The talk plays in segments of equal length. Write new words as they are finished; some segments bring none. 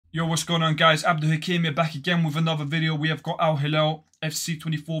Yo, what's going on, guys? Abdul Hakim here, back again with another video. We have got Al Hilal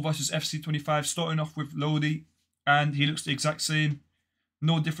FC24 versus FC25, starting off with Lodi, and he looks the exact same.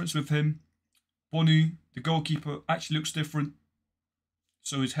 No difference with him. Bonu, the goalkeeper, actually looks different.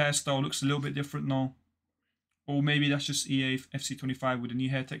 So his hairstyle looks a little bit different now. Or maybe that's just EA FC25 with a new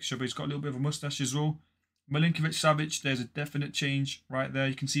hair texture, but he's got a little bit of a mustache as well. Milinkovic Savic, there's a definite change right there.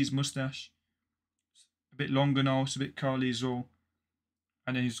 You can see his mustache. It's a bit longer now, it's a bit curly as well.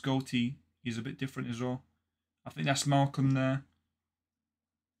 And then his goatee is a bit different as well. I think that's Malcolm there.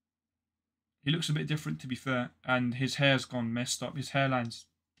 He looks a bit different, to be fair. And his hair's gone messed up. His hairline's...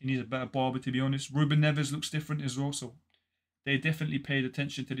 He needs a better barber, to be honest. Ruben Neves looks different as well. So they definitely paid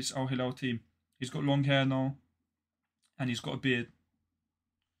attention to this Al Hilal team. He's got long hair now. And he's got a beard.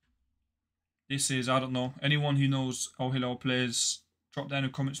 This is, I don't know. Anyone who knows Al Hilal players, drop down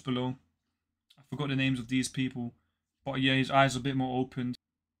in the comments below. I forgot the names of these people. But yeah, his eyes are a bit more opened.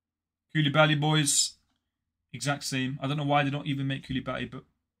 Koulibaly boys, exact same. I don't know why they don't even make Koulibaly, but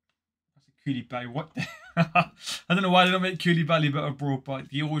Koulibaly, what the I don't know why they don't make Koulibaly better, bro, but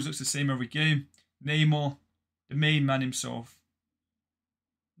he always looks the same every game. Neymar, the main man himself.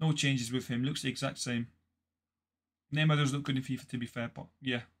 No changes with him, looks the exact same. Neymar does look good in FIFA, to be fair, but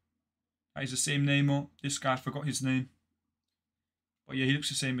yeah. That is the same Neymar. This guy, I forgot his name. But yeah, he looks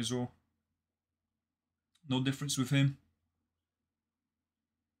the same as well. No difference with him.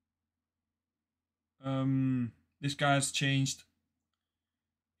 This guy's changed.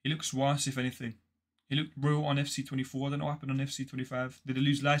 He looks worse, if anything. He looked real on FC24. I don't know what happened on FC25. Did they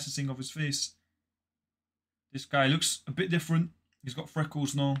lose licensing of his face? This guy looks a bit different. He's got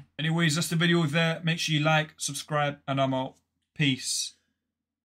freckles now. Anyways, that's the video there. Make sure you like, subscribe, and I'm out. Peace.